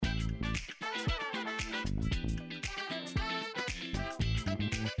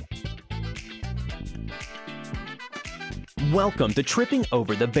Welcome to Tripping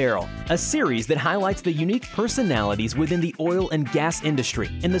Over the Barrel, a series that highlights the unique personalities within the oil and gas industry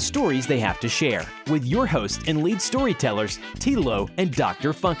and the stories they have to share, with your hosts and lead storytellers, Tilo and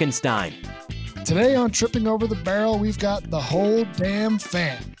Dr. Funkenstein. Today on Tripping Over the Barrel, we've got the whole damn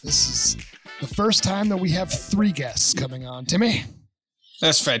fam. This is the first time that we have 3 guests coming on. Timmy?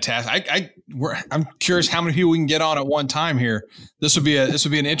 That's fantastic. I'm curious how many people we can get on at one time here. This would be an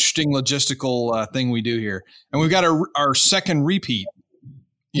interesting logistical thing we do here, and we've got our second repeat.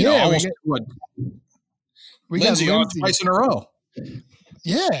 We got Lindsay on twice in a row.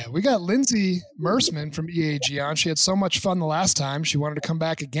 Yeah, we got Lindsay Mersman from EAG on. She had so much fun the last time. She wanted to come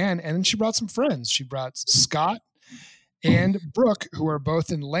back again, and then she brought some friends. She brought Scott and Brooke, who are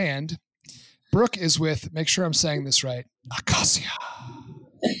both in land. Brooke is with, make sure I'm saying this right, Acacia,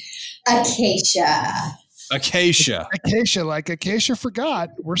 like Acacia forgot.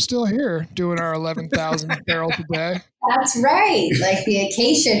 We're still here doing our 11,000 barrels a day. That's right. Like the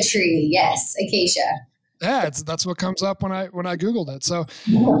acacia tree. Yes, acacia. Yeah, that's what comes up when I Googled it. So,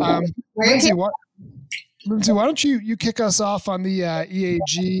 Lindsay, why don't you kick us off on the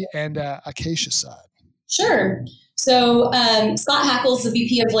EAG and Acacia side? Sure. So Scott Hackles, the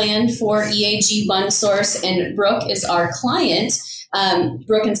VP of Land for EAG OneSource, and Brooke is our client.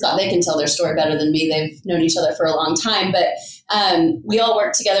 Brooke and Scott, they can tell their story better than me. They've known each other for a long time, but we all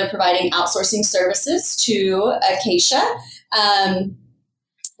work together providing outsourcing services to Acacia.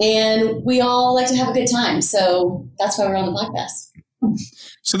 And we all like to have a good time. So that's why we're on the podcast.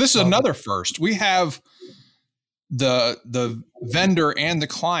 So this is another first. We have the vendor and the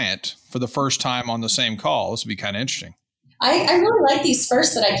client for the first time on the same call. This would be kind of interesting. I really like these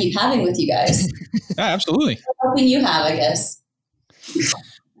firsts that I keep having with you guys. Yeah, absolutely. Hoping you have, I guess.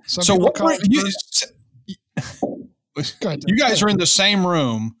 So what you guys are in the same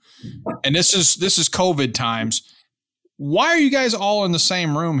room, and this is COVID times. Why are you guys all in the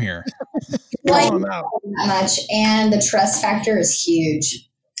same room here? Like that much, and the trust factor is huge.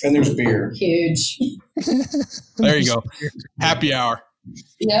 And there's beer. Huge. There you go. Happy hour.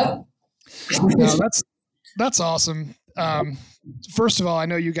 Yep. No, that's awesome. First of all, I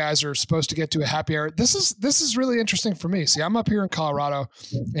know you guys are supposed to get to a happy hour. This is really interesting for me. See, I'm up here in Colorado,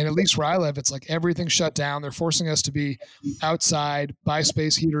 and at least where I live, it's like everything's shut down. They're forcing us to be outside, buy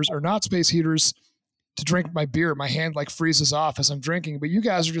space heaters or not space heaters to drink my beer. My hand like freezes off as I'm drinking, but you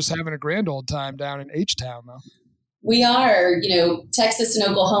guys are just having a grand old time down in H-Town though. We are, Texas and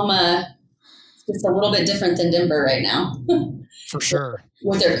Oklahoma, it's a little bit different than Denver right now. For sure.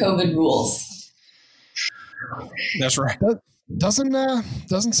 With their COVID rules. That's right. That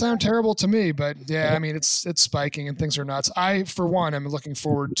doesn't sound terrible to me, but yeah, I mean, it's spiking and things are nuts. I, for one, am looking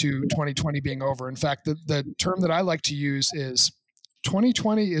forward to 2020 being over. In fact, the term that I like to use is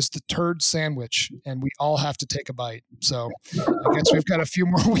 2020 is the turd sandwich, and we all have to take a bite. So I guess we've got a few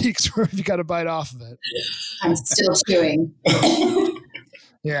more weeks where we've got to bite off of it. I'm still chewing.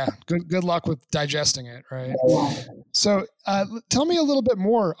 Yeah. Good luck with digesting it. Right. So tell me a little bit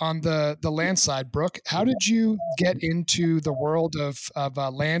more on the land side, Brooke. How did you get into the world of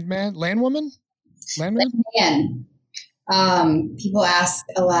landwoman? People ask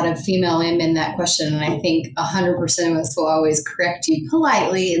a lot of female women that question, and I think 100% of us will always correct you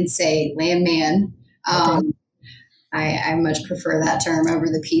politely and say landman. Okay. I much prefer that term over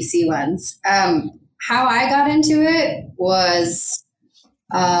the PC ones. How I got into it was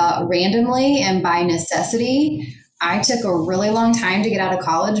randomly and by necessity. I took a really long time to get out of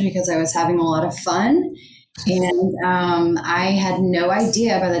college because I was having a lot of fun. And I had no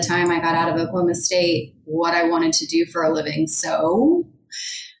idea by the time I got out of Oklahoma State what I wanted to do for a living. So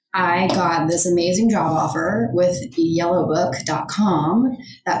I got this amazing job offer with yellowbook.com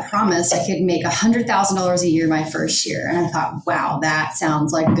that promised I could make $100,000 a year my first year. And I thought, wow, that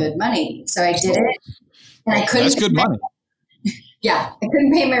sounds like good money. So I did it. And I couldn't. That's good money. Yeah. I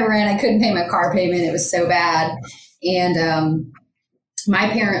couldn't pay my rent. I couldn't pay my car payment. It was so bad. And my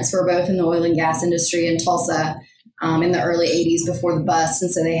parents were both in the oil and gas industry in Tulsa in the early 80s before the bust.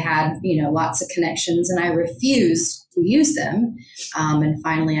 And so they had, lots of connections, and I refused to use them. And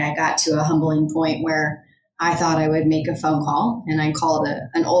finally I got to a humbling point where I thought I would make a phone call, and I called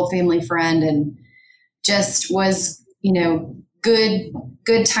an old family friend, and just was,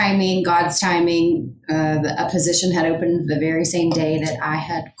 good timing, God's timing. A position had opened the very same day that I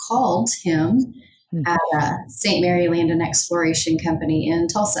had called him at St. Mary Land and Exploration Company in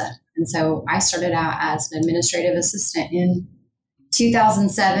Tulsa. And so I started out as an administrative assistant in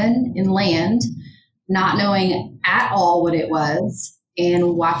 2007 in land, not knowing at all what it was,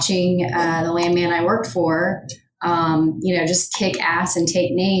 and watching the landman I worked for, just kick ass and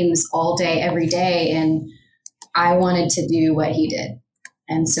take names all day, every day. And I wanted to do what he did.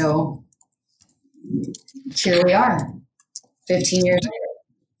 And so here we are, 15 years later.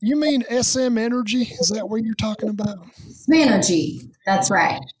 You mean SM Energy? Is that what you're talking about? SM Energy. That's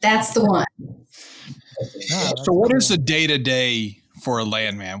right. That's the one. So what is the day-to-day for a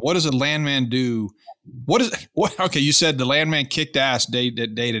landman? What does a landman do? Okay, you said the landman kicked ass day to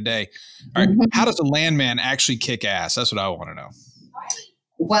day. All right, How does a landman actually kick ass? That's what I want to know.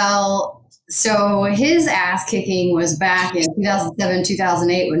 Well, so his ass kicking was back in 2007,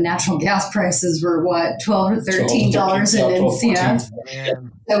 2008 when natural gas prices were $12 or $13 an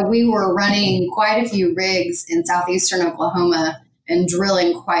NCF. So we were running quite a few rigs in southeastern Oklahoma and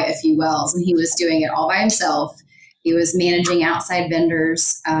drilling quite a few wells. And he was doing it all by himself. He was managing outside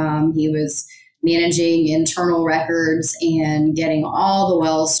vendors. He was managing internal records and getting all the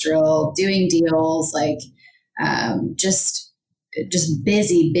wells drilled, doing deals, like just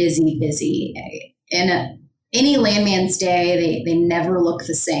busy. And any landman's day, they never look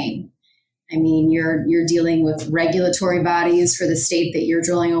the same. I mean, you're dealing with regulatory bodies for the state that you're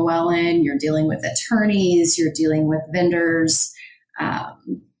drilling a well in. You're dealing with attorneys. You're dealing with vendors.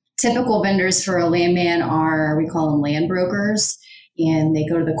 Typical vendors for a landman we call them land brokers, and they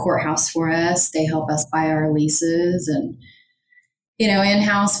go to the courthouse for us. They help us buy our leases, and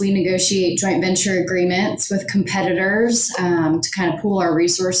in-house, we negotiate joint venture agreements with competitors to kind of pool our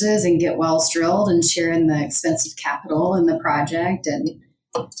resources and get wells drilled and share in the expensive capital in the project. And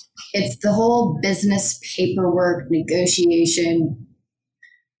it's the whole business paperwork negotiation.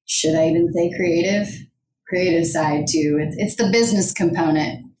 Should I even say creative side too? It's the business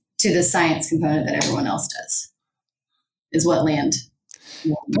component to the science component that everyone else does, is what land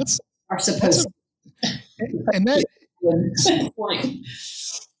are supposed to. And that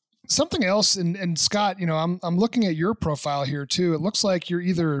something else, and Scott, I'm looking at your profile here too. It looks like you're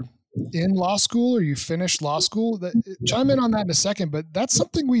either in law school or you finished law school. Chime in on that in a second, but that's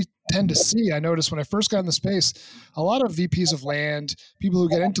something we tend to see. I noticed when I first got in the space, a lot of VPs of land, people who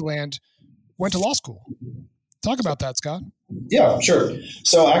get into land, went to law school. Talk about that, Scott. Yeah, sure.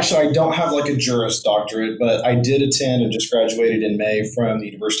 So actually, I don't have like a Juris Doctorate, but I did attend and just graduated in May from the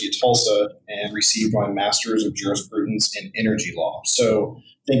University of Tulsa and received my Master's of Jurisprudence in Energy Law. So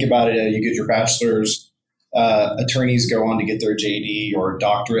think about it, you get your bachelor's, attorneys go on to get their JD or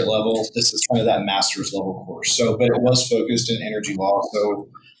doctorate level. This is kind of that master's level course. So, but it was focused in energy law. So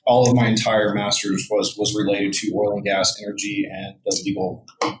all of my entire master's was related to oil and gas, energy, and the legal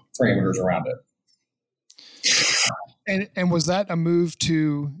parameters around it. And was that a move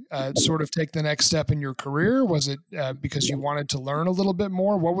to sort of take the next step in your career? Was it because you wanted to learn a little bit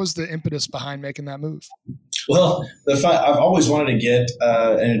more? What was the impetus behind making that move? Well, I've always wanted to get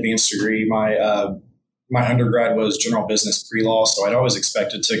an advanced degree. My undergrad was general business pre-law, so I'd always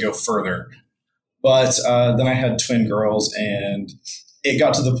expected to go further. But then I had twin girls, and it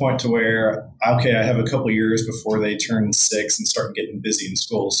got to the point to where, okay, I have a couple years before they turn 6 and start getting busy in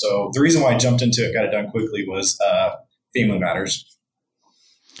school. So the reason why I jumped into it, got it done quickly, was family matters.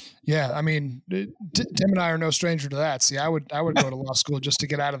 Yeah, I mean, Tim and I are no stranger to that. See, I would go to law school just to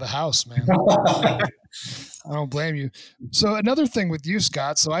get out of the house, man. I don't blame you. So another thing with you,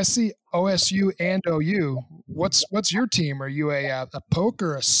 Scott. So I see OSU and OU. What's your team? Are you a Poke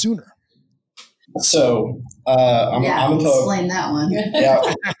or a Sooner? So I'm a Poke. Explain that one.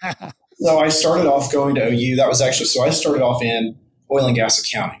 Yeah. So I started off going to OU. That was actually, so I started off in oil and gas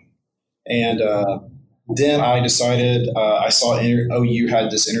accounting, and then I decided I saw OU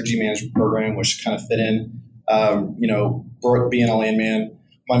had this energy management program, which kind of fit in. Brooke being a landman,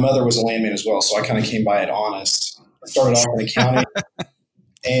 my mother was a landman as well, so I kind of came by it honest. I started off in accounting,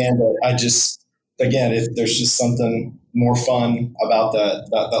 and I just, again, there's just something more fun about that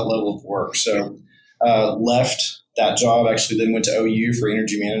level of work. So left that job, actually then went to OU for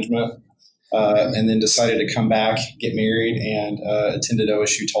energy management, and then decided to come back, get married, and attended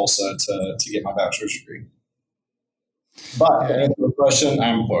OSU Tulsa to get my bachelor's degree. But to answer the question,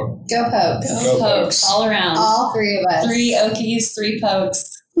 I'm a Poke. Go Pokes. Go Pokes. All around. All three of us. 3 Okies, 3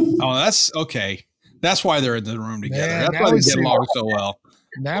 Pokes. Oh, that's okay. That's why they're in the room together. Man, that's why they get along so well.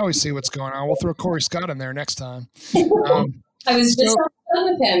 Now we see what's going on. We'll throw Corey Scott in there next time. I was just on the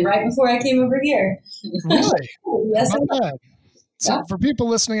phone with him right before I came over here. Really? Yes, Not bad. So for people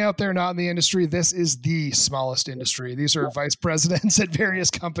listening out there not in the industry, this is the smallest industry. These are vice presidents at various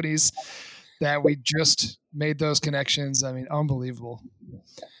companies that we just made those connections. I mean, unbelievable.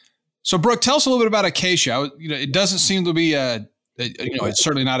 So, Brooke, tell us a little bit about Acacia. It doesn't seem to be it's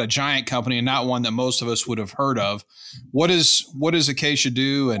certainly not a giant company and not one that most of us would have heard of. What does Acacia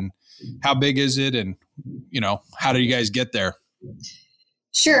do, and how big is it, and how do you guys get there?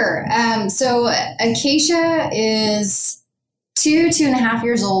 Sure. So Acacia is 2.5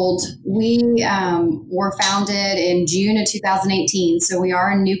 years old. We were founded in June of 2018. So we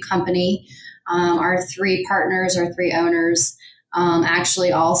are a new company. Our three partners, our three owners,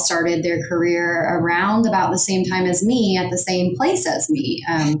 actually all started their career around about the same time as me at the same place as me.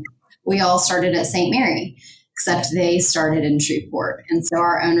 We all started at St. Mary, except they started in Shreveport. And so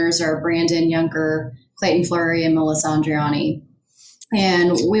our owners are Brandon Yunker, Clayton Fleury, and Melissa Andriani.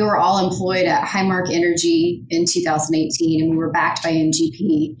 And we were all employed at Highmark Energy in 2018, and we were backed by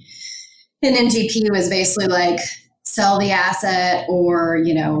NGP. And NGP was basically like, sell the asset or,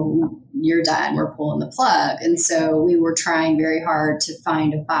 you're done, we're pulling the plug. And so we were trying very hard to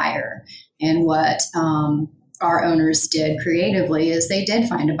find a buyer. And what our owners did creatively is they did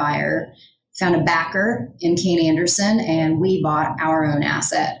find a buyer, found a backer in Kane Anderson, and we bought our own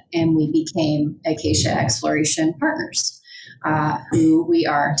asset and we became Acacia Exploration Partners, who we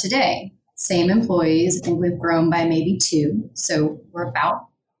are today. Same employees, and we've grown by maybe 2. So we're about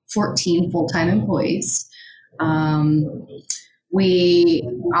 14 full-time employees. We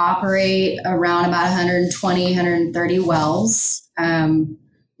operate around about 120, 130 wells.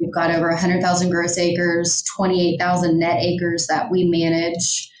 We've got over 100,000 gross acres, 28,000 net acres that we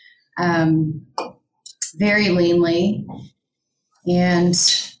manage very leanly. And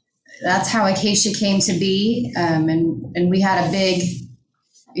that's how Acacia came to be. And we had a big,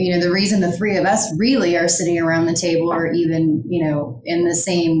 the reason the three of us really are sitting around the table or even, in the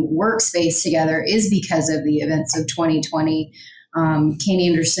same workspace together is because of the events of 2020. Kane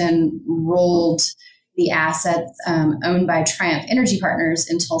Anderson rolled the assets owned by Triumph Energy Partners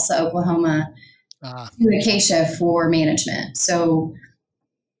in Tulsa, Oklahoma, to Acacia for management. So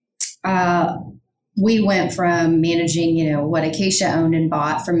we went from managing, what Acacia owned and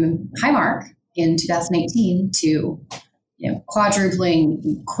bought from Highmark in 2018 to,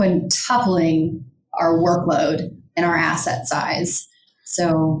 quadrupling, quintupling our workload and our asset size.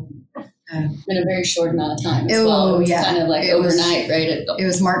 So in a very short amount of time as well. It was kind of like overnight, right? It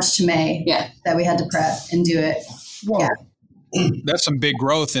was March to May that we had to prep and do it. Whoa. Yeah. That's some big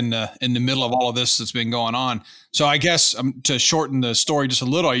growth in the middle of all of this that's been going on. So I guess to shorten the story just a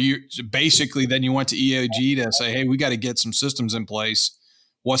little, then you went to EOG to say, hey, we got to get some systems in place.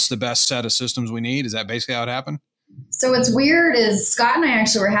 What's the best set of systems we need? Is that basically how it happened? So what's weird is Scott and I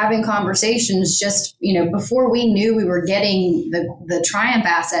actually were having conversations just, before we knew we were getting the Triumph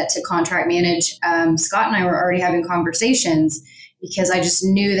asset to contract manage. Scott and I were already having conversations because I just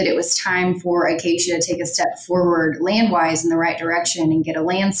knew that it was time for Acacia to take a step forward land-wise in the right direction and get a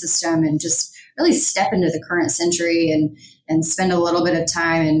land system and just really step into the current century and spend a little bit of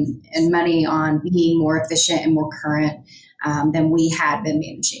time and money on being more efficient and more current than we had been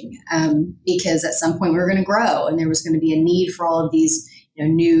managing, because at some point we were going to grow and there was going to be a need for all of these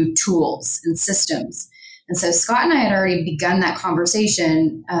new tools and systems. And so Scott and I had already begun that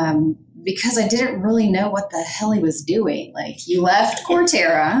conversation because I didn't really know what the hell he was doing. Like, you left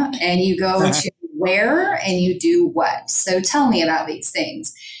Corterra and you go to where and you do what? So tell me about these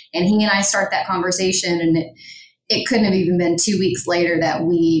things. And he and I start that conversation, and it couldn't have even been 2 weeks later that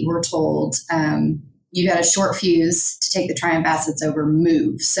we were told, you got a short fuse to take the Triumph assets over,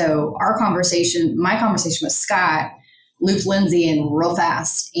 move. So my conversation with Scott looped Lindsay in real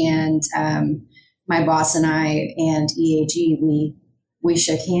fast. And my boss and I and EAG, we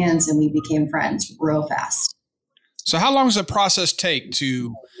shook hands and we became friends real fast. So how long does the process take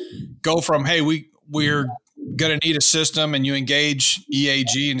to go from, hey, we're going to need a system, and you engage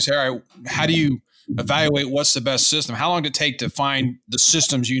EAG and say, all right, how do you evaluate what's the best system? How long did it take to find the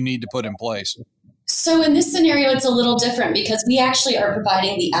systems you need to put in place? So in this scenario, it's a little different because we actually are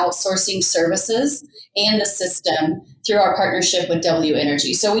providing the outsourcing services and the system through our partnership with W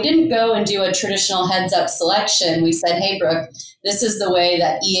Energy. So we didn't go and do a traditional heads-up selection. We said, hey, Brooke, this is the way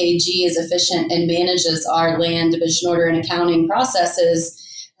that EAG is efficient and manages our land division order and accounting processes.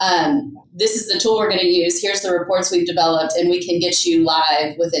 This is the tool we're going to use. Here's the reports we've developed, and we can get you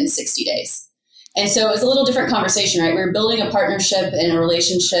live within 60 days. And so it was a little different conversation, right? We were building a partnership and a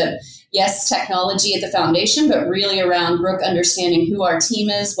relationship. Yes, technology at the foundation, but really around Brooke understanding who our team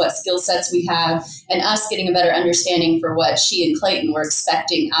is, what skill sets we have, and us getting a better understanding for what she and Clayton were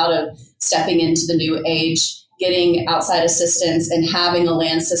expecting out of stepping into the new age, getting outside assistance, and having a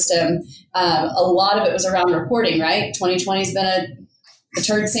land system. A lot of it was around reporting, right? 2020 has been a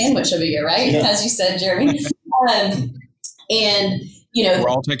turd sandwich of a year, right? Yeah. As you said, Jeremy. We're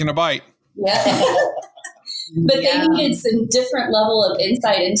all taking a bite. Yeah. But they needed some different level of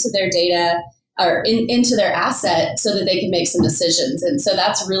insight into their data or into their asset so that they could make some decisions. And so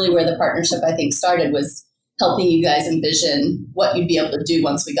that's really where the partnership, I think, started, was helping you guys envision what you'd be able to do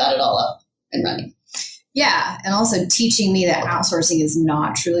once we got it all up and running. Yeah. And also teaching me that outsourcing is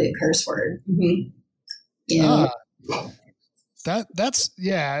not truly a curse word. Mm-hmm. You know? That's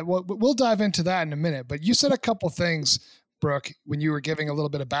we'll dive into that in a minute, but you said a couple things, Brooke, when you were giving a little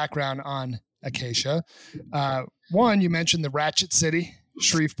bit of background on Acacia. One, you mentioned the Ratchet City,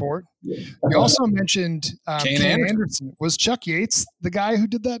 Shreveport. You also mentioned Kane Anderson. Was Chuck Yates the guy who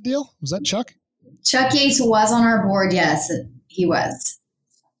did that deal? Was that Chuck? Chuck Yates was on our board. Yes, he was.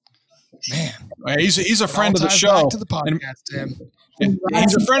 Man, he's a friend of the show. Back to the podcast, Tim.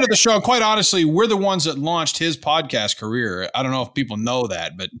 He's a friend of the show. Quite honestly, we're the ones that launched his podcast career. I don't know if people know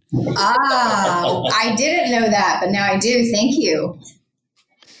that, but I didn't know that, but now I do. Thank you.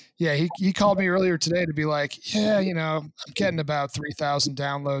 Yeah, he called me earlier today to be like, yeah, I'm getting about 3,000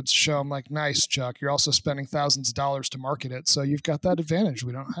 downloads a show. I'm like, nice, Chuck. You're also spending thousands of dollars to market it, so you've got that advantage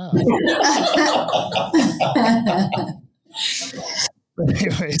we don't have. But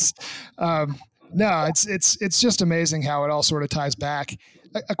anyways, no, it's just amazing how it all sort of ties back.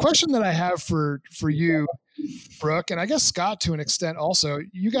 A question that I have for you, Brooke, and I guess Scott to an extent also,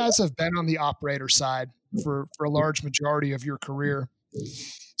 you guys have been on the operator side for a large majority of your career.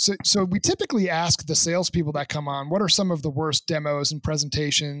 So we typically ask the salespeople that come on, what are some of the worst demos and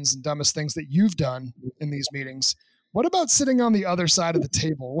presentations and dumbest things that you've done in these meetings? What about sitting on the other side of the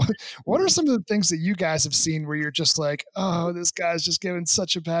table? What are some of the things that you guys have seen where you're just like, oh, this guy's just giving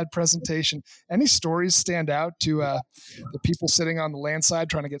such a bad presentation? Any stories stand out to the people sitting on the land side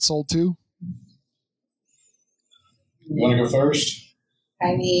trying to get sold to? You want to go first?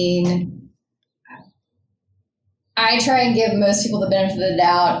 I mean, I try and give most people the benefit of the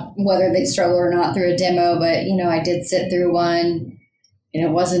doubt, whether they struggle or not through a demo. But, I did sit through one, and it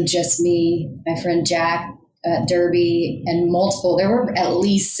wasn't just me, my friend Jack at Derby, and multiple. There were at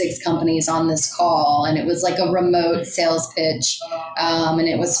least 6 companies on this call, and it was like a remote sales pitch. And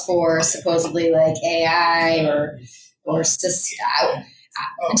it was for supposedly like AI or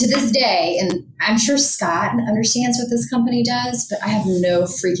to this day, and I'm sure Scott understands what this company does, but I have no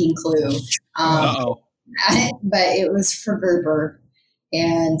freaking clue. But it was for Gerber,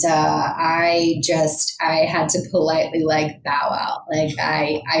 and I had to politely bow out.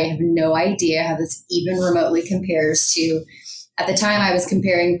 I have no idea how this even remotely compares to. At the time, I was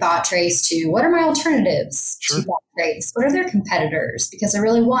comparing ThoughtTrace to what are my alternatives to ThoughtTrace? What are their competitors? Because I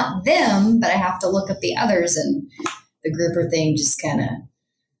really want them, but I have to look at the others, and the Gerber thing just kind of.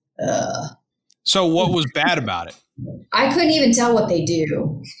 So what was bad about it? I couldn't even tell what they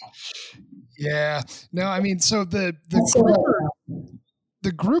do. Yeah, no, I mean, so the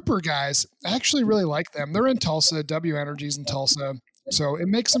Grouper guys, I actually really like them. They're in Tulsa, W Energy's in Tulsa. So it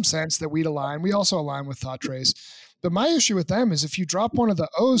makes some sense that we'd align. We also align with ThoughtTrace. But my issue with them is if you drop one of the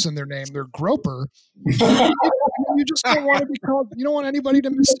O's in their name, they're Groper. You just don't want to be called, you don't want anybody to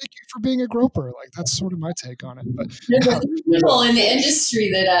mistake you for being a groper. That's sort of my take on it. But there's people in the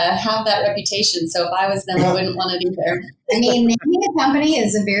industry that have that reputation. So if I was them, I wouldn't want it either. I mean, naming a company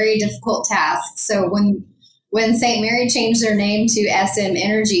is a very difficult task. So when St. Mary changed their name to SM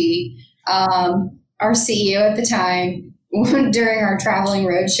Energy, our CEO at the time, during our traveling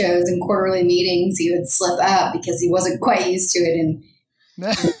road shows and quarterly meetings, he would slip up because he wasn't quite used to it and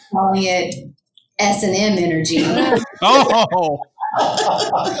calling it S&M Energy. Oh, I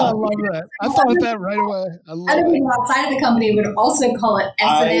love that. I thought that right away. Other people outside of the company would also call it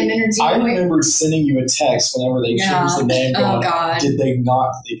S&M Energy. I remember sending you a text whenever they changed the name. Going, God. Did they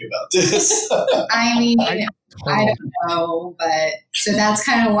not think about this? I mean, I don't know, but so that's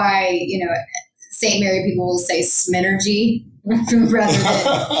kind of why, St. Mary people will say Sminergy rather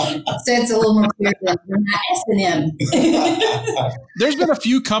than, so it's a little more clear than S&M. There's been a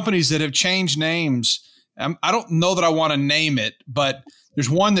few companies that have changed names. I don't know that I want to name it, but there's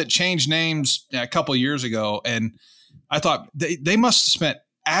one that changed names a couple of years ago, and I thought they must have spent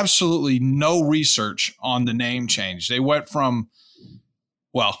absolutely no research on the name change. They went from,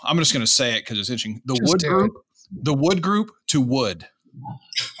 well, I'm just going to say it because it's interesting. The Wood Group to Wood.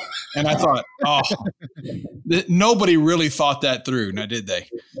 And I thought, nobody really thought that through. Now, did they?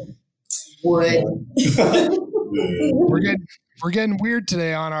 Wood. We're getting weird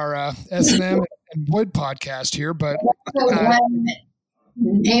today on our S&M and Wood podcast here, but one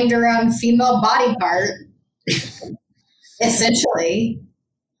named around female body part, essentially.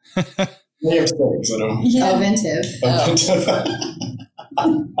 Oventive.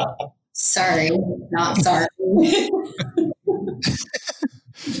 Sorry, not sorry.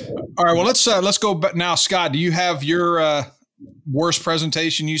 All right. Well, let's go. But now, Scott, do you have your worst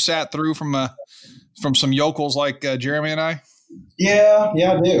presentation you sat through from some yokels like Jeremy and I? Yeah,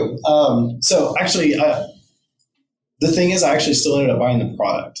 I do. So actually, The thing is, I actually still ended up buying the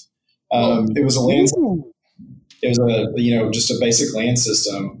product. It was a land. It was just a basic land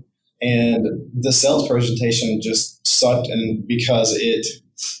system, and the sales presentation just sucked. And because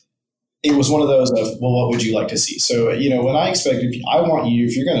it was one of those of, well, what would you like to see? So, when I expect, if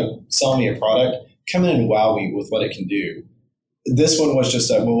you're going to sell me a product, come in and wow me with what it can do. This one was just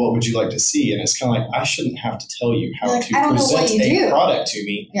well, what would you like to see? And it's kind of like, I shouldn't have to tell you how to present a product to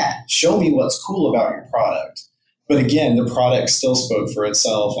me. Yeah. Show me what's cool about your product. But again, the product still spoke for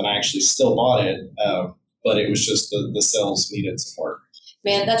itself, and I actually still bought it. But it was just the sales needed some work.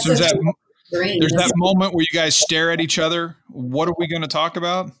 Man, that's there's such that moment where you guys stare at each other. What are we going to talk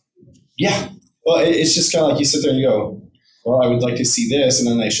about? Yeah. Well, it's just kind of like you sit there and you go, well, I would like to see this. And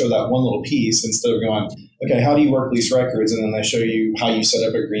then they show that one little piece instead of going, okay, how do you work lease records? And then they show you how you set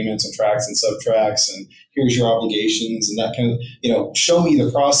up agreements and tracks and subtracts, and here's your obligations and that kind of, show me the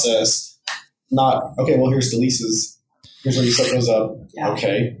process. Not, okay, well, here's the leases. Here's where you set those up. Yeah.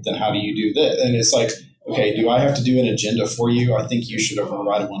 Okay, then how do you do this? And it's like, okay, do I have to do an agenda for you? I think you should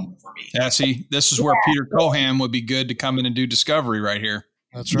override one for me. Yeah, see, this is where Peter Coham would be good to come in and do discovery right here.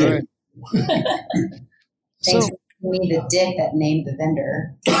 That's right. Thanks for me, the dick that named the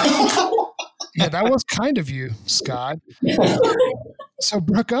vendor. Yeah, that was kind of you, Scott. So,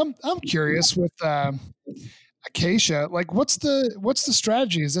 Brooke, I'm curious with Acacia, like what's the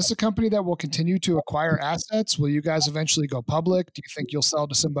strategy? Is this a company that will continue to acquire assets? Will you guys eventually go public? Do you think you'll sell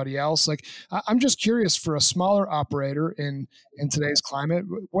to somebody else? Like, I'm just curious, for a smaller operator in today's climate,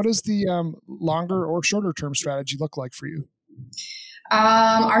 what does the longer or shorter term strategy look like for you?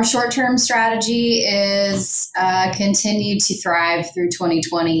 Our short-term strategy is continue to thrive through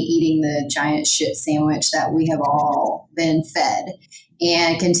 2020, eating the giant shit sandwich that we have all been fed,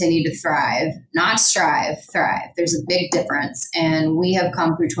 and continue to thrive, not strive, thrive. There's a big difference. And we have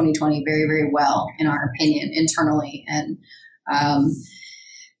come through 2020 very, very well, in our opinion, internally. And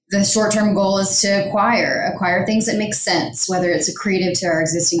the short-term goal is to acquire things that make sense, whether it's accretive to our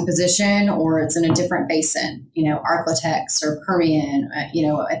existing position or it's in a different basin, Arklatex or Permian.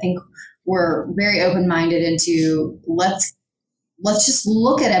 I think we're very open-minded into let's just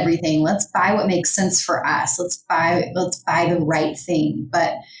look at everything. Let's buy what makes sense for us. Let's buy the right thing.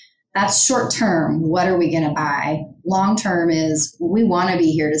 But that's short-term. What are we going to buy? Long-term is we want to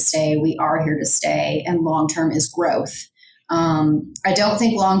be here to stay. We are here to stay. And long-term is growth. I don't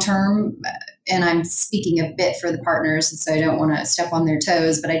think long-term, and I'm speaking a bit for the partners, and so I don't want to step on their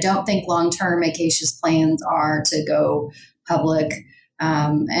toes, but I don't think long-term Acacia's plans are to go public.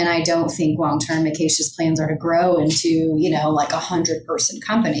 And I don't think long-term Acacia's plans are to grow into, like 100-person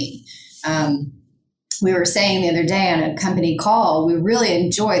company. We were saying the other day on a company call, we really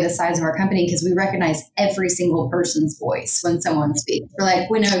enjoy the size of our company because we recognize every single person's voice when someone speaks. We're like,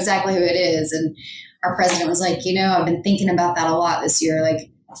 we know exactly who it is. And our president was like, I've been thinking about that a lot this year.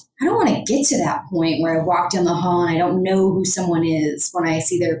 Like, I don't want to get to that point where I walk down the hall and I don't know who someone is when I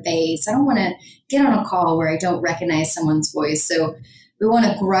see their face. I don't want to get on a call where I don't recognize someone's voice. So we want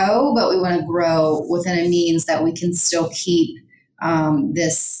to grow, but we want to grow within a means that we can still keep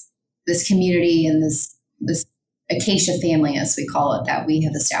this community and this Acacia family, as we call it, that we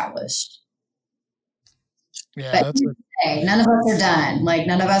have established. Yeah, but none of us are done. Like,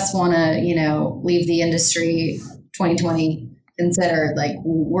 none of us want to, leave the industry 2020 considered. Like,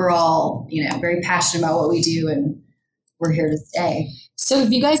 we're all, very passionate about what we do, and we're here to stay. So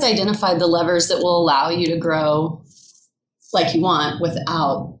have you guys identified the levers that will allow you to grow like you want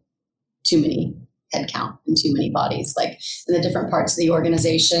without too many headcount and too many bodies? Like, in the different parts of the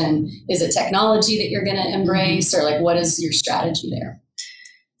organization, is it technology that you're going to embrace, or like, what is your strategy there?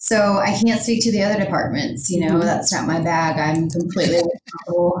 So I can't speak to the other departments. That's not my bag. I'm completely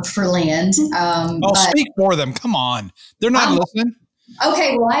responsible for land. Speak for them. Come on. They're not listening.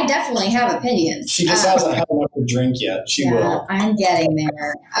 Okay, well, I definitely have opinions. She just hasn't had enough to drink yet. She will. I'm getting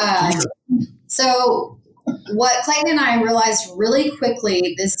there. So what Clayton and I realized really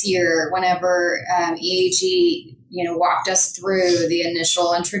quickly this year, whenever EAG walked us through the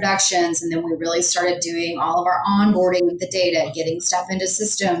initial introductions, and then we really started doing all of our onboarding with the data, getting stuff into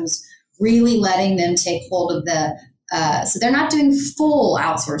systems, really letting them take hold of so they're not doing full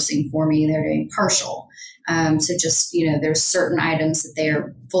outsourcing for me, they're doing partial. So just, there's certain items that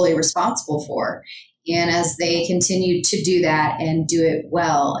they're fully responsible for. And as they continue to do that and do it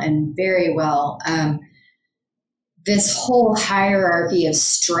well and very well, this whole hierarchy of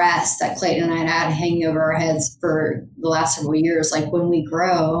stress that Clayton and I had hanging over our heads for the last several years, like, when we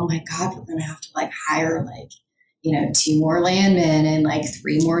grow, oh my God, we're going to have to hire 2 more landmen and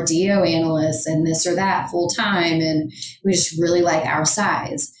 3 more DO analysts and this or that full time. And we just really like our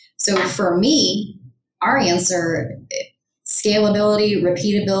size. So for me, our answer, scalability,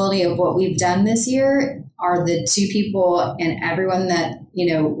 repeatability of what we've done this year are the two people and everyone that,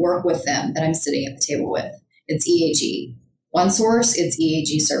 work with them that I'm sitting at the table with. It's EAG. OneSource, it's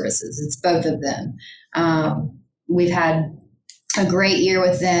EAG Services. It's both of them. We've had a great year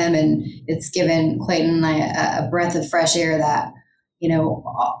with them, and it's given Clayton and I a breath of fresh air that,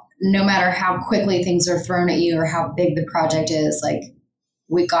 no matter how quickly things are thrown at you or how big the project is, like,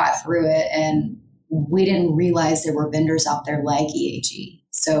 we got through it, and we didn't realize there were vendors out there like EAG.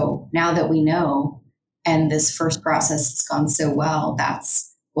 So now that we know, and this first process has gone so well,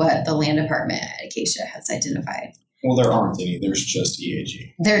 that's what the land department at Acacia has identified. Well, there aren't any. There's just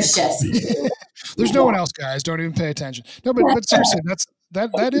EAG. There's just EAG. There's no one else, guys. Don't even pay attention. No, but seriously,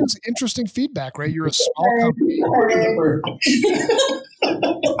 that is interesting feedback, right? You're a small company.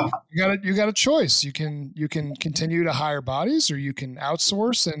 You got a choice. You can continue to hire bodies, or you can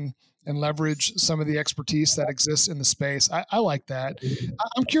outsource and leverage some of the expertise that exists in the space. I like that.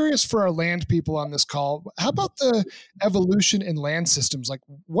 I'm curious for our land people on this call. How about the evolution in land systems? Like,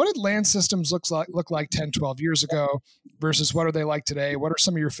 what did land systems look like 10, 12 years ago versus what are they like today? What are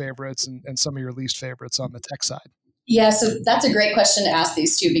some of your favorites and some of your least favorites on the tech side? Yeah, so that's a great question to ask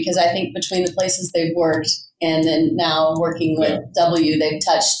these two, because I think between the places they've worked and then now working with W, they've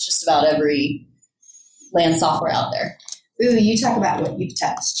touched just about every land software out there. Ooh, you talk about what you've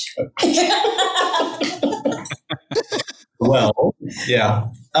touched. Well, yeah.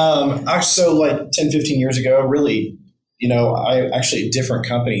 So like 10, 15 years ago, really, I actually, different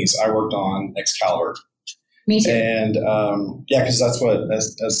companies I worked on Excalibur. Me too. And because that's what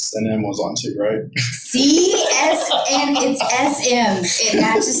S&M was on too, right? and it's SM. It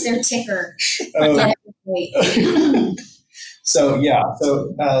matches their ticker. So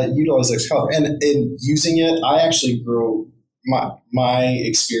utilize Excalibur, and in using it, I actually grew. My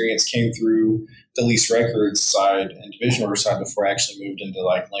experience came through the lease records side and division order side before I actually moved into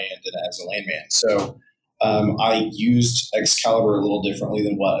like land and as a landman. So I used Excalibur a little differently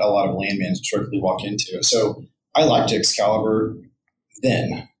than what a lot of landmans typically walk into it. So I liked Excalibur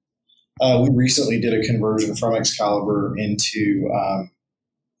then. We recently did a conversion from Excalibur into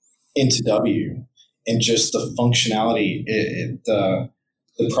W, and just the functionality, the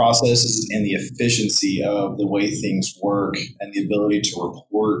processes and the efficiency of the way things work and the ability to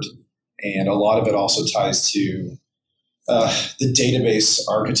report. And a lot of it also ties to the database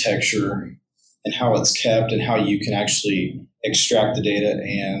architecture and how it's kept and how you can actually extract the data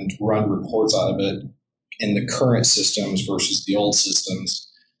and run reports out of it in the current systems versus the old systems,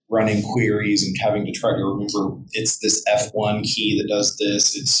 running queries and having to try to remember it's this F1 key that does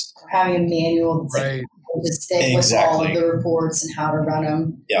this. It's having a manual right. to stick with all of the reports and how to run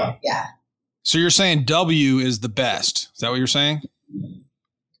them. Yeah. So you're saying W is the best. Is that what you're saying?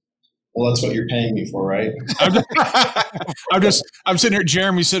 Well, that's what you're paying me for, right? I'm sitting here,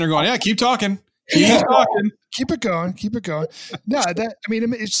 Jeremy's sitting there going, yeah, keep talking. Keep talking. Keep it going. No,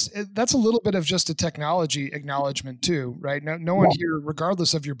 that's a little bit of just a technology acknowledgement too, right? No one here,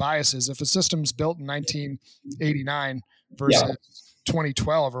 regardless of your biases, if a system's built in 1989 versus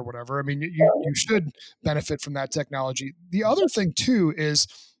 2012 or whatever, I mean, you should benefit from that technology. The other thing too is,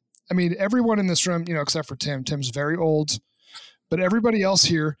 I mean, everyone in this room, except for Tim's very old, but everybody else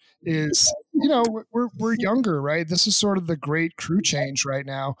here is, we're younger, right? This is sort of the great crew change right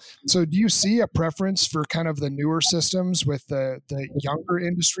now. So do you see a preference for kind of the newer systems with the younger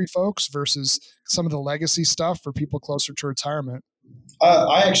industry folks versus some of the legacy stuff for people closer to retirement?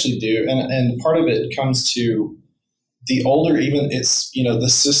 I actually do. And part of it comes to the older, even it's, the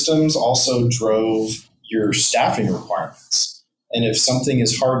systems also drove your staffing requirements. And if something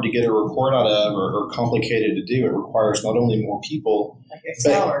is hard to get a report out of or complicated to do, it requires not only more people,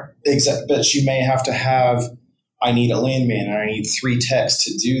 but you may have to have, I need a landman and I need 3 techs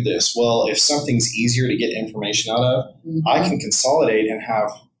to do this. Well, if something's easier to get information out of, I can consolidate and have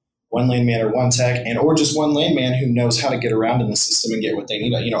one landman or one tech or just one landman who knows how to get around in the system and get what they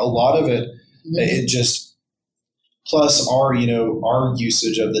need. A lot of it, it just, plus our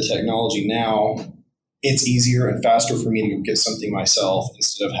usage of the technology now, it's easier and faster for me to go get something myself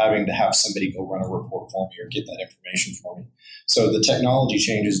instead of having to have somebody go run a report for me or get that information for me. So the technology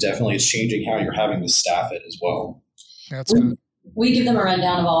changes definitely. It's changing how you're having to staff it as well. That's good. We give them a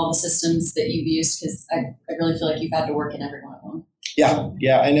rundown of all the systems that you've used because I really feel like you've had to work in every one of them.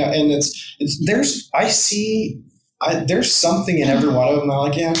 Yeah, I know. And there's something in every one of them. I'm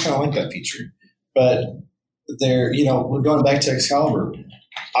like, I kind of like that feature. But we're going back to Excalibur.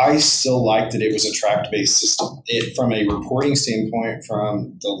 I still like that it was a tract-based system. From a reporting standpoint,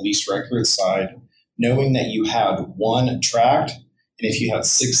 from the lease record side, knowing that you had one tract And if you had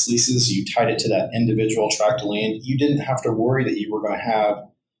 6 leases, you tied it to that individual tract of land, you didn't have to worry that you were going to have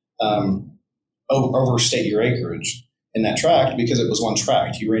overstate your acreage in that tract because it was one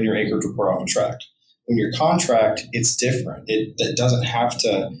tract. You ran your acreage report off a tract. When your contract, it's different. It doesn't have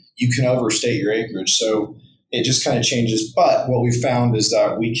to, you can overstate your acreage. So it just kind of changes. But what we found is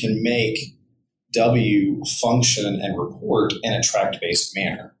that we can make W function and report in a tract-based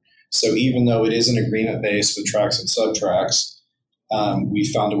manner. So even though it is an agreement-based with tracts and subtracts,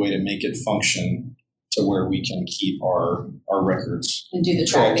 we found a way to make it function to where we can keep our records. And do the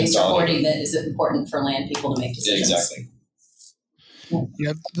tract-based reporting that is important for land people to make decisions. Yeah, exactly.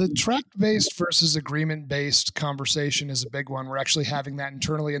 Yeah, the tract-based versus agreement-based conversation is a big one. We're actually having that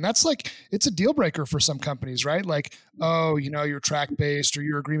internally, and that's like, it's a deal breaker for some companies, right? Like, oh, you're tract-based or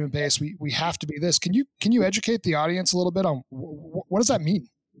you're agreement-based. We have to be this. Can you educate the audience a little bit on what does that mean?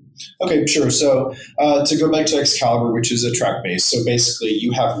 Okay, sure. So to go back to Excalibur, which is a tract-based. So basically,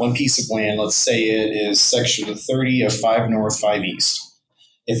 you have one piece of land. Let's say it is section 30 of 5 North, 5 East.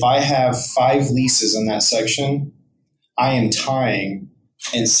 If I have 5 leases in that section, I am tying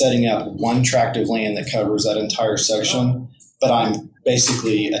and setting up one tract of land that covers that entire section, but I'm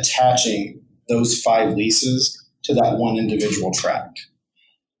basically attaching those 5 leases to that one individual tract.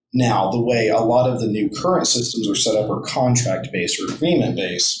 Now, the way a lot of the new current systems are set up are contract-based or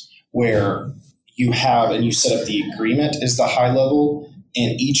agreement-based, where you have and you set up the agreement is the high level,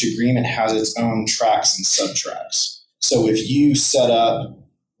 and each agreement has its own tracts and subtracts. So if you set up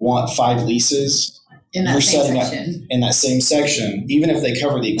 5 leases, in that same section. In that same section, even if they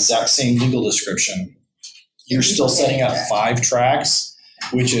cover the exact same legal description, you're still setting up 5 tracts,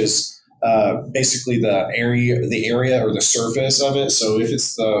 which is basically the area or the surface of it. So if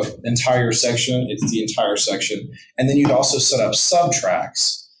it's the entire section, it's the entire section. And then you'd also set up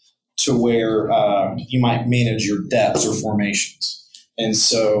subtracts to where you might manage your depths or formations. And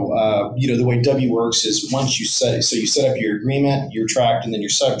so, the way W works is once you set up your agreement, your tract, and then your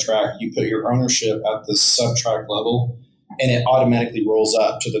subtract, you put your ownership at the subtract level, and it automatically rolls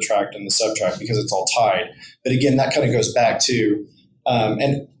up to the tract and the subtract because it's all tied. But again, that kind of goes back to,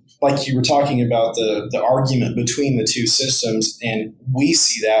 and like you were talking about the argument between the two systems, and we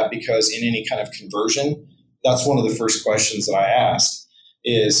see that because in any kind of conversion, that's one of the first questions that I asked.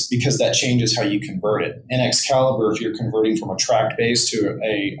 Is because that changes how you convert it. In Excalibur, if you're converting from a tract base to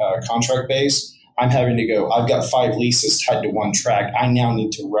a contract base, I'm having to go, I've got 5 leases tied to one tract. I now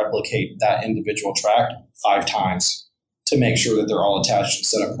need to replicate that individual tract 5 times to make sure that they're all attached and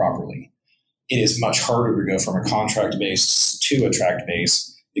set up properly. It is much harder to go from a contract base to a tract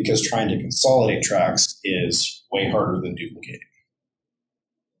base because trying to consolidate tracts is way harder than duplicating.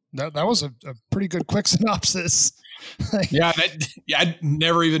 That was a pretty good quick synopsis. I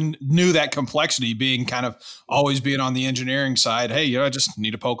never even knew that complexity, being kind of always being on the engineering side. Hey, I just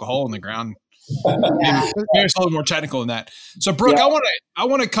need to poke a hole in the ground. Maybe it's a little more technical than that. So, Brooke, yeah. I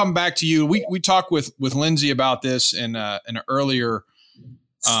want to come back to you. We talked with Lindsay about this in an earlier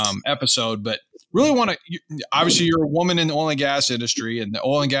episode, but really want to. Obviously, you're a woman in the oil and gas industry, and the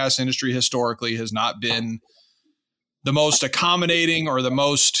oil and gas industry historically has not been the most accommodating or the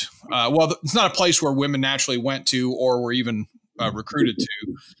most, it's not a place where women naturally went to or were even recruited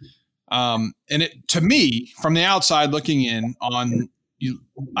to. And it, to me, from the outside looking in on,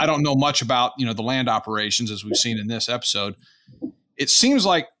 I don't know much about, the land operations as we've seen in this episode. It seems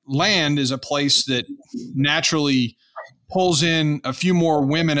like land is a place that naturally pulls in a few more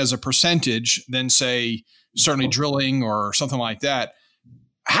women as a percentage than, say, certainly drilling or something like that.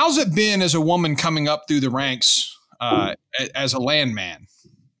 How's it been as a woman coming up through the ranks as a landman?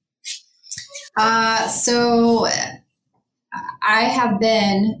 So I have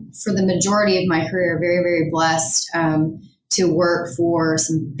been, for the majority of my career, very, very blessed to work for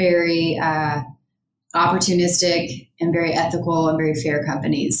some very opportunistic and very ethical and very fair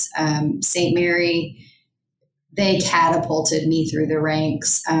companies. St. Mary, they catapulted me through the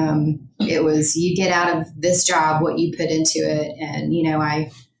ranks. It was, you get out of this job what you put into it. And,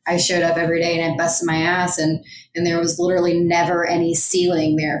 I showed up every day and I busted my ass, and there was literally never any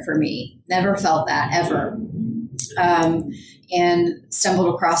ceiling there for me. Never felt that ever. And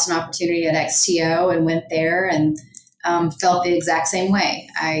stumbled across an opportunity at XTO and went there and felt the exact same way.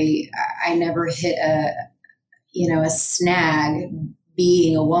 I never hit a snag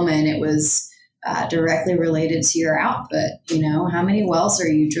being a woman. It was directly related to your output. How many wells are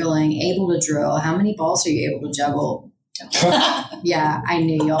you able to drill? How many balls are you able to juggle? Yeah, I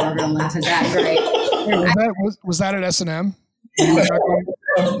knew y'all were going to laugh at that. Great. Hey, was that at S&M?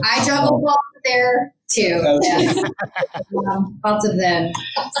 I juggled balls there too. Yes. Lots of them.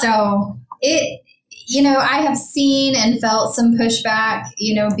 So I have seen and felt some pushback,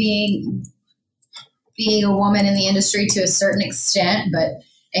 being a woman in the industry to a certain extent, but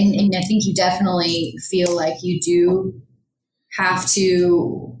and I think you definitely feel like you do have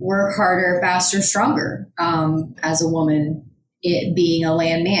to work harder, faster, stronger as a woman, being a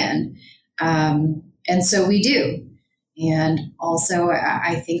landman. And so we do. And also,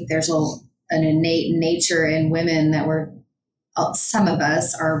 I think there's an innate nature in women that some of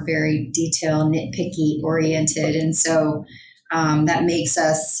us are very detail, nitpicky oriented. And so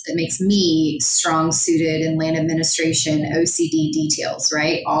it makes me strong suited in land administration, OCD details,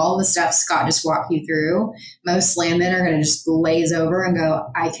 right? All the stuff Scott just walked you through. Most landmen are going to just glaze over and go,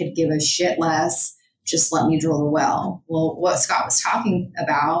 I could give a shit less. Just let me drill the well. Well, what Scott was talking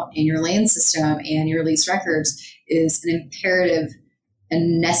about in your land system and your lease records is an imperative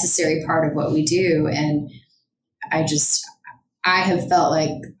and necessary part of what we do. And I have felt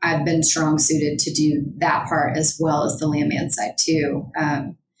like I've been strong suited to do that part as well as the landman side too.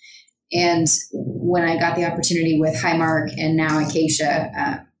 And when I got the opportunity with Highmark and now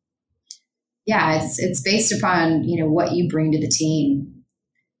Acacia, it's based upon, what you bring to the team.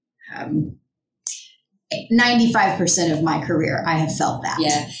 95% of my career, I have felt that.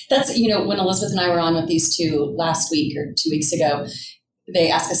 Yeah. That's, when Elizabeth and I were on with these two last week or 2 weeks ago, they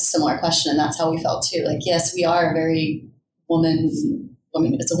asked us a similar question, and that's how we felt too. Like, yes, we are a very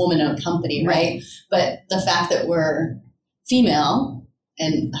it's a woman-owned company, right? But the fact that we're female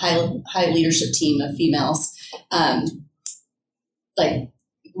and high leadership team of females,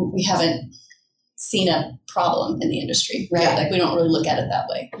 we haven't seen a problem in the industry, right? Yeah. Like we don't really look at it that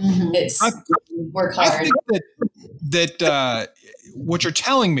way. Mm-hmm. It's work hard. I think that what you're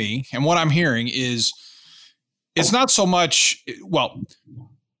telling me and what I'm hearing is it's not so much,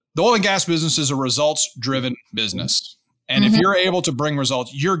 the oil and gas business is a results-driven business. And if you're able to bring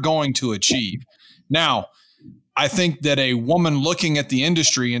results, you're going to achieve. Now, I think that a woman looking at the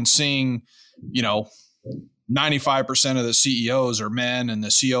industry and seeing, 95% of the CEOs are men and the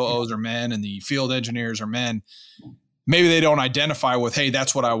COOs are men and the field engineers are men, maybe they don't identify with, hey,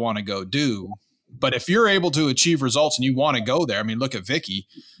 that's what I want to go do. But if you're able to achieve results and you want to go there, I mean, look at Vicky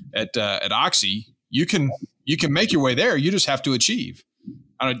at Oxy, you can make your way there. You just have to achieve.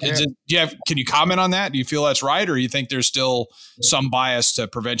 Can you comment on that? Do you feel that's right? Or do you think there's still some bias to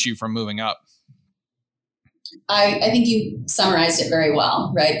prevent you from moving up? I think you summarized it very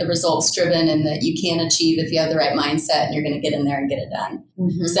well, right? The results driven and that you can achieve if you have the right mindset and you're going to get in there and get it done.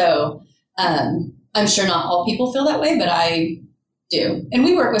 Mm-hmm. So I'm sure not all people feel that way, but I do. And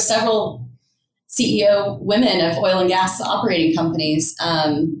we work with several CEO women of oil and gas operating companies.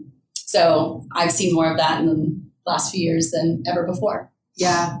 So I've seen more of that in the last few years than ever before.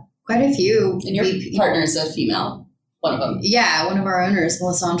 Yeah, quite a few. And your partner's a female, one of them. Yeah, one of our owners,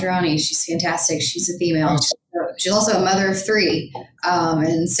 Melissa Andrani. She's fantastic. She's a female. She's also a mother of 3.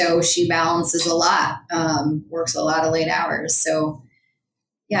 And so she balances a lot, works a lot of late hours. So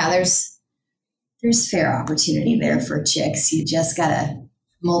yeah, there's fair opportunity there for chicks. You just got to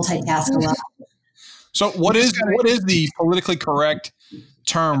multitask a lot. So what is the politically correct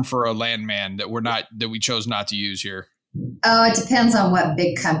term for a landman that we chose not to use here? Oh, it depends on what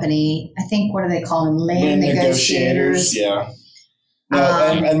big company. I think, what do they call them? Land negotiators. Yeah. No,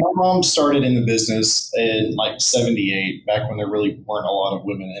 and my mom started in the business in 78, back when there really weren't a lot of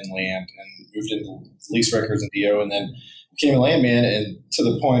women in land, and moved into lease records and DO, and then became a landman. And to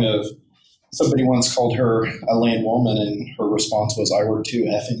the point of somebody once called her a land woman, and her response was, I work too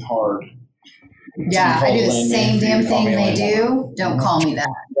effing hard. Yeah, I do the same damn thing they do. Don't call me that.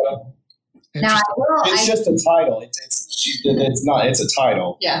 Yeah. Now, it's just a title. It's not. It's a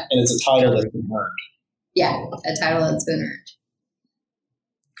title. Yeah. And it's a title that's been earned. Yeah, a title that's been earned.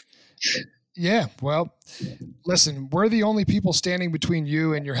 Yeah. Well, listen, we're the only people standing between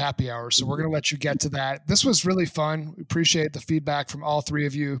you and your happy hour, so we're going to let you get to that. This was really fun. We appreciate the feedback from all 3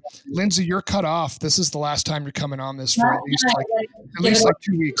 of you. Lindsay, you're cut off. This is the last time you're coming on this for at least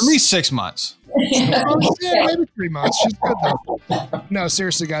 2 weeks. At least 6 months. Yeah, maybe 3 months. She's good though. No,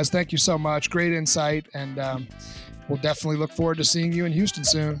 seriously, guys, thank you so much. Great insight, and we'll definitely look forward to seeing you in Houston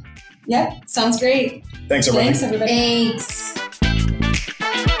soon. Yeah, sounds great. Thanks, everybody. Thanks, everybody. Thanks.